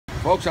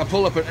Folks, I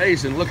pull up at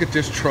Ace and look at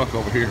this truck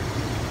over here.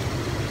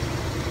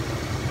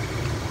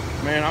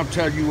 Man, I'll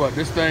tell you what,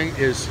 this thing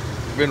has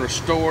been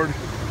restored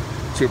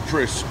to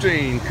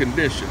pristine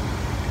condition.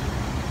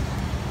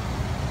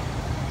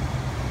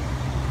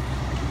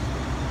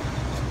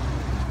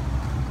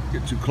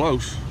 Get too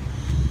close.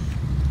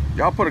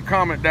 Y'all put a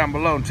comment down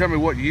below and tell me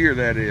what year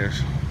that is.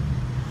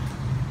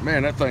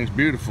 Man, that thing's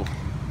beautiful.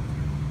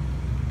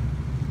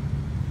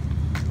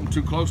 I'm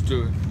too close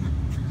to it.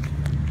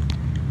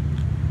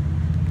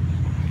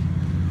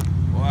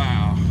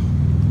 Wow.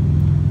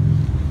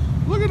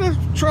 Look at this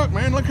truck,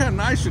 man. Look how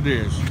nice it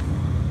is.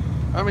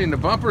 I mean, the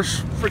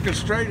bumper's freaking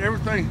straight,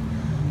 everything.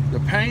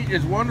 The paint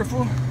is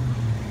wonderful.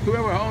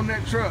 Whoever owned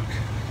that truck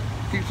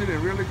keeps it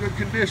in really good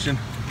condition.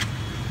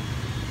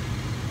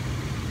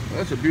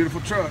 That's a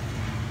beautiful truck.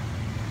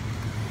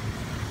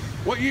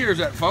 What year is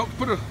that, folks?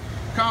 Put a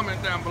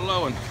comment down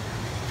below and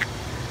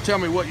tell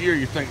me what year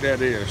you think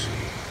that is.